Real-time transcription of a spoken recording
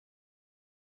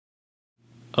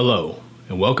Hello,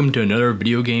 and welcome to another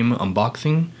video game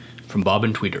unboxing from Bob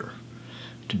and Tweeter.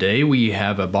 Today we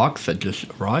have a box that just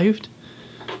arrived.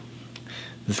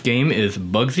 This game is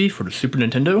Bubsy for the Super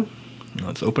Nintendo.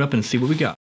 Let's open up and see what we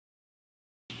got.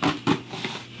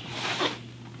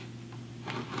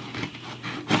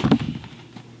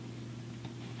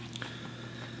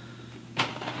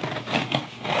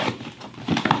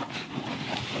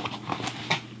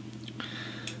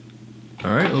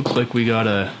 Alright, looks like we got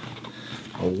a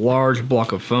large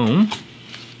block of foam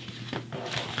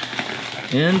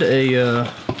and a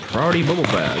priority bubble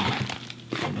bag.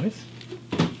 Nice.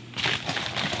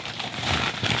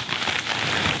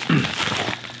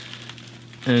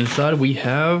 And inside we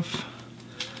have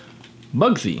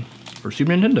Bubsy for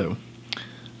Super Nintendo.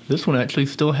 This one actually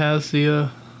still has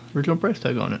the original price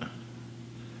tag on it.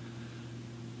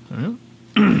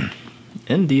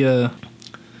 And the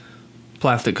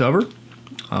plastic cover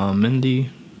and the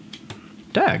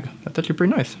tag. That's actually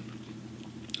pretty nice.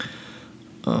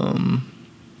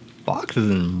 Box is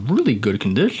in really good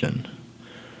condition.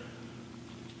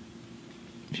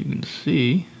 If you can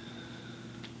see,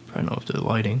 probably know if the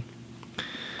lighting.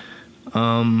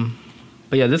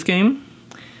 But yeah, this game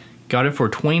got it for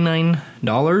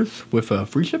 $29 with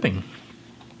free shipping.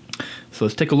 So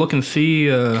let's take a look and see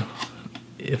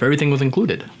if everything was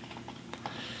included.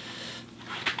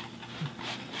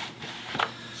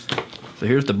 So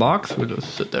here's the box. We'll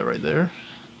just sit that right there.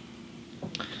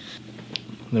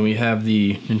 Then we have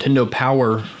the Nintendo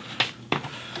Power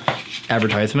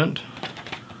advertisement.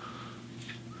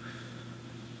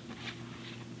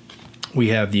 We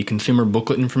have the consumer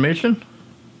booklet information.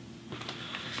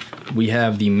 We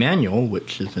have the manual,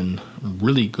 which is in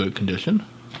really good condition.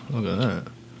 Look at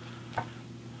that.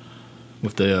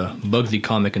 With the Bubsy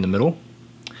comic in the middle.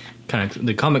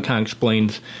 The comic kind of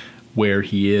explains where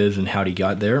he is and how he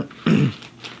got there.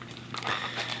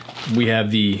 We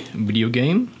have the video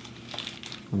game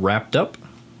wrapped up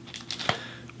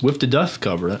with the dust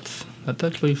cover. That's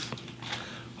actually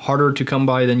harder to come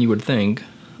by than you would think.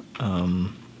 The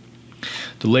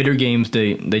later games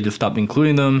they just stopped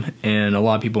including them, and a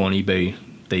lot of people on eBay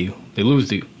they lose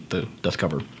the dust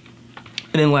cover. And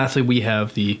then lastly we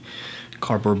have the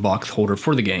cardboard box holder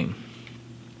for the game.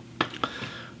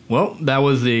 Well, that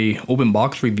was the open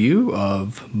box review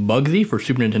of Bubsy for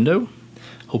Super Nintendo.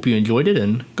 Hope you enjoyed it,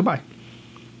 and goodbye.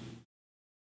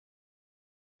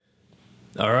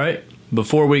 Alright,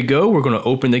 before we go, we're going to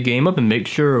open the game up and make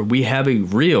sure we have a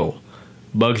real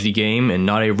Bubsy game and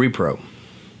not a repro.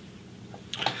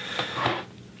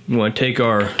 We want to take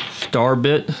our star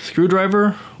bit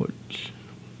screwdriver, which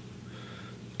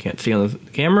you can't see on the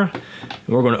camera, and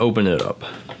we're going to open it up.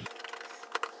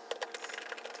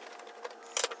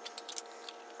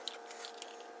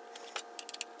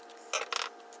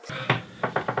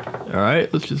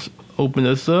 Alright, let's just open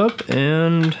this up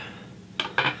and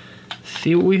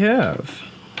see what we have.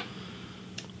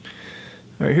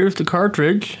 Alright, here's the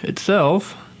cartridge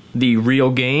itself. The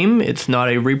real game, it's not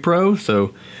a repro,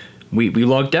 so we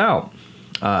lucked out.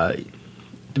 To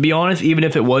be honest, even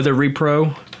if it was a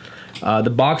repro, the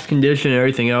box condition and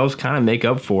everything else kind of make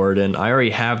up for it, and I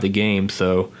already have the game,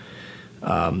 so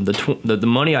the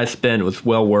money I spent was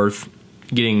well worth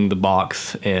getting the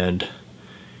box and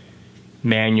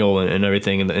manual and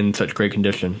everything in such great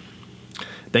condition.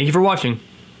 Thank you for watching.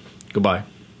 Goodbye.